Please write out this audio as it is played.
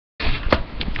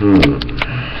It's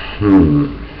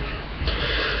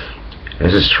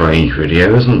a strange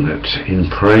video, isn't it? In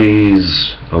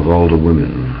praise of older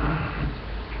women.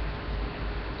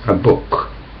 A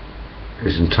book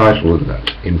is entitled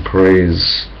that, In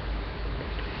Praise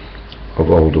of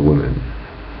Older Women.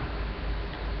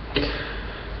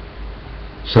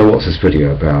 So what's this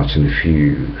video about in a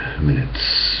few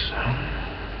minutes?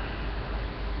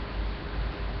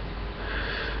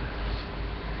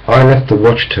 I left the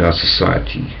Watchtower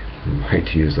Society. I hate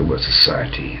to use the word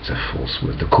society, it's a false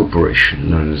word. The corporation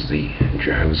known as the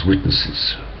Jehovah's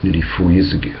Witnesses, nearly 4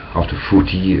 years ago, after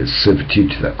 40 years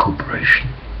servitude to that corporation.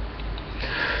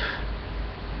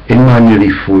 In my nearly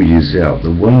 4 years out,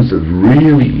 the ones that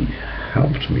really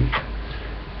helped me,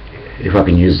 if I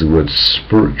can use the word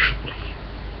spiritually,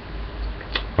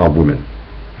 are women.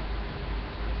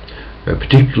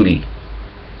 Particularly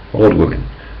old women,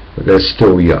 but they're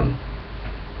still young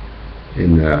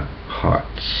in their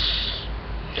hearts.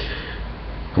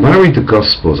 And when I read the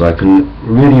Gospels, I can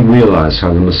really realize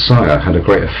how the Messiah had a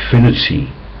great affinity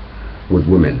with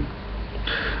women.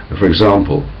 For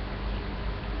example,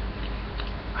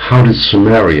 how did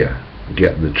Samaria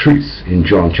get the truth in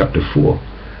John chapter 4?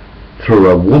 Through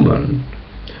a woman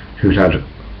who'd had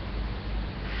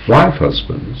 5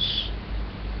 husbands,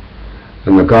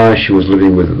 and the guy she was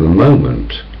living with at the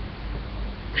moment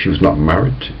she was not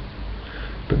married to.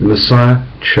 But the Messiah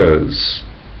chose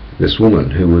this woman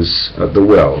who was at the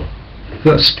well,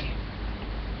 thirsty.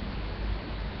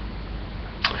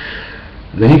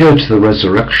 Then you go to the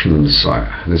resurrection of the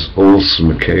Messiah, this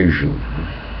awesome occasion.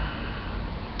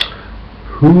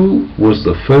 Who was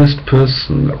the first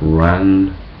person that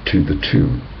ran to the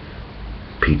tomb?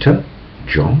 Peter?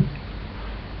 John?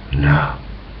 No.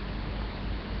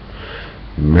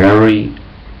 Mary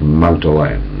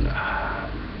Magdalene,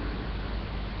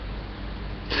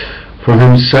 from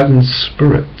whom 7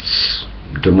 spirits,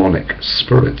 demonic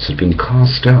spirits, had been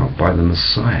cast out by the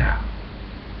Messiah.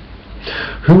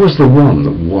 Who was the one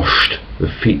that washed the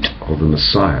feet of the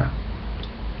Messiah?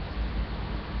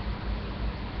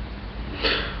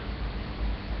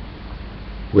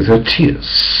 With her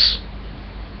tears,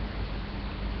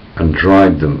 and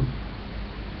dried them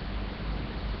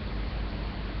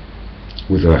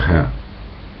with her hair.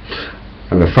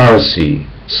 And the Pharisee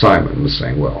Simon was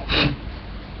saying, well,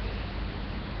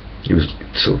 he was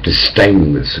sort of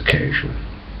disdaining this occasion,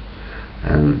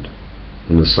 and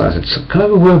the Messiah said, so, can I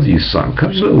have a word with you, Simon? Can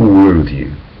I just have a little word with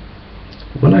you?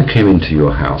 When I came into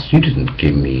your house, you didn't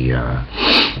give me a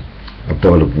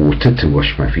bowl of water to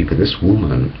wash my feet, but this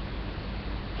woman,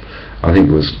 I think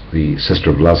it was the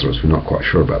sister of Lazarus, we're not quite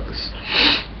sure about this,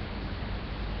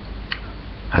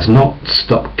 has not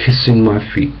stopped kissing my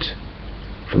feet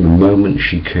from the moment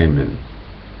she came in,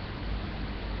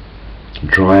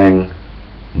 drying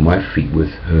my feet with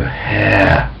her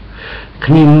hair.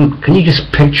 Can you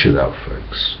just picture that,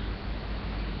 folks?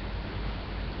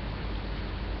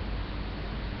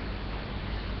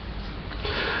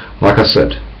 Like I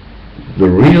said, the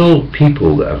real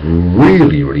people that have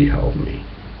really helped me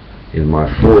in my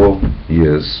 4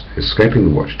 years escaping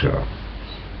the Watchtower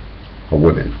are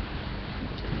women,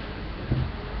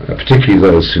 particularly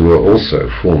those who are also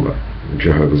former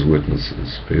Jehovah's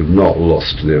Witnesses, who have not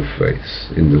lost their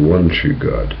faith in the one true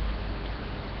God.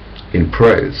 In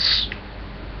praise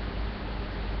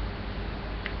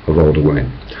of older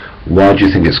women. Why do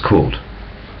you think it's called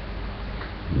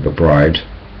the Bride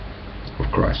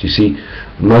of Christ? You see,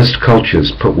 most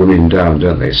cultures put women down,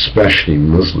 don't they? Especially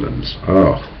Muslims.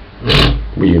 Oh,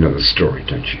 well, you know the story,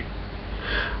 don't you?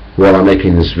 Well, I'm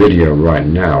making this video right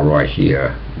now, right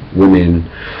here. Women,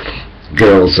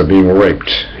 girls are being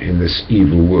raped in this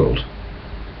evil world.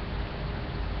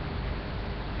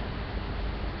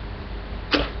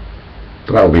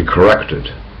 But that will be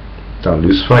corrected. Don't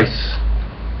lose faith.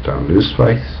 Don't lose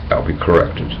faith. That will be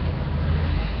corrected.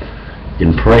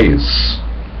 In praise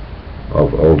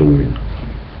of older women.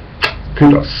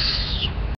 Kudos.